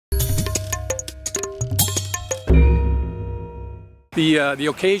The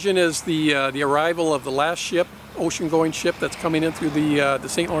occasion is the arrival of the last ship, ocean-going ship that's coming in through the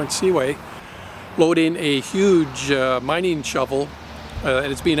St. Lawrence Seaway, loading a huge mining shovel, and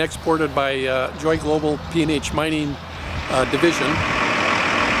it's being exported by Joy Global P&H Mining Division.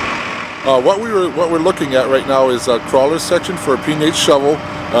 What we're looking at right now is a crawler section for a P&H shovel,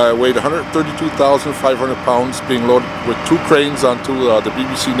 weighed 132,500 pounds, being loaded with 2 cranes onto the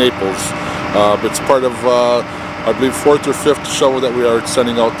BBC Naples. It's part of, I believe, 4th or 5th shovel that we are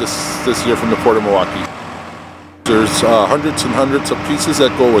sending out this year from the Port of Milwaukee. There's hundreds and hundreds of pieces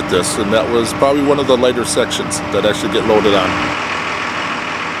that go with this, and that was probably one of the lighter sections that actually get loaded on.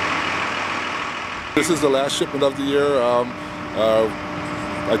 This is the last shipment of the year.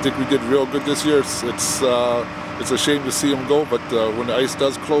 I think we did real good this year. It's a shame to see them go, but when the ice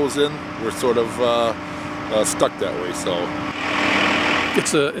does close in, we're sort of stuck that way. So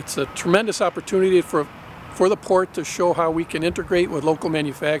it's a tremendous opportunity for the port to show how we can integrate with local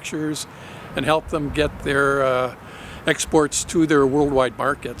manufacturers and help them get their exports to their worldwide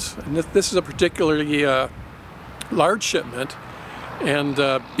markets. And this is a particularly large shipment, and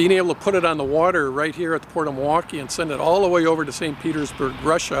being able to put it on the water right here at the Port of Milwaukee and send it all the way over to St. Petersburg,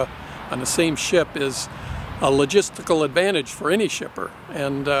 Russia on the same ship is a logistical advantage for any shipper.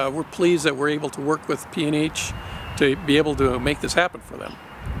 And we're pleased that we're able to work with P&H to be able to make this happen for them.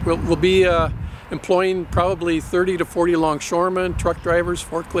 We'll be employing probably 30 to 40 longshoremen, truck drivers,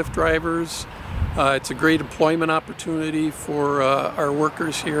 forklift drivers. It's a great employment opportunity for our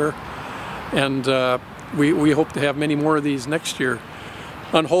workers here, and we hope to have many more of these next year.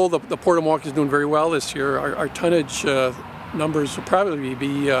 On whole, the Port of Milwaukee is doing very well this year. Our tonnage numbers will probably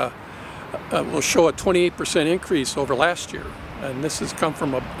be will show a 28% increase over last year, and this has come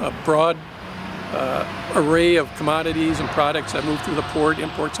from a broad array of commodities and products that move through the port,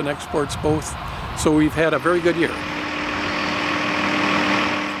 imports and exports both. So we've had a very good year.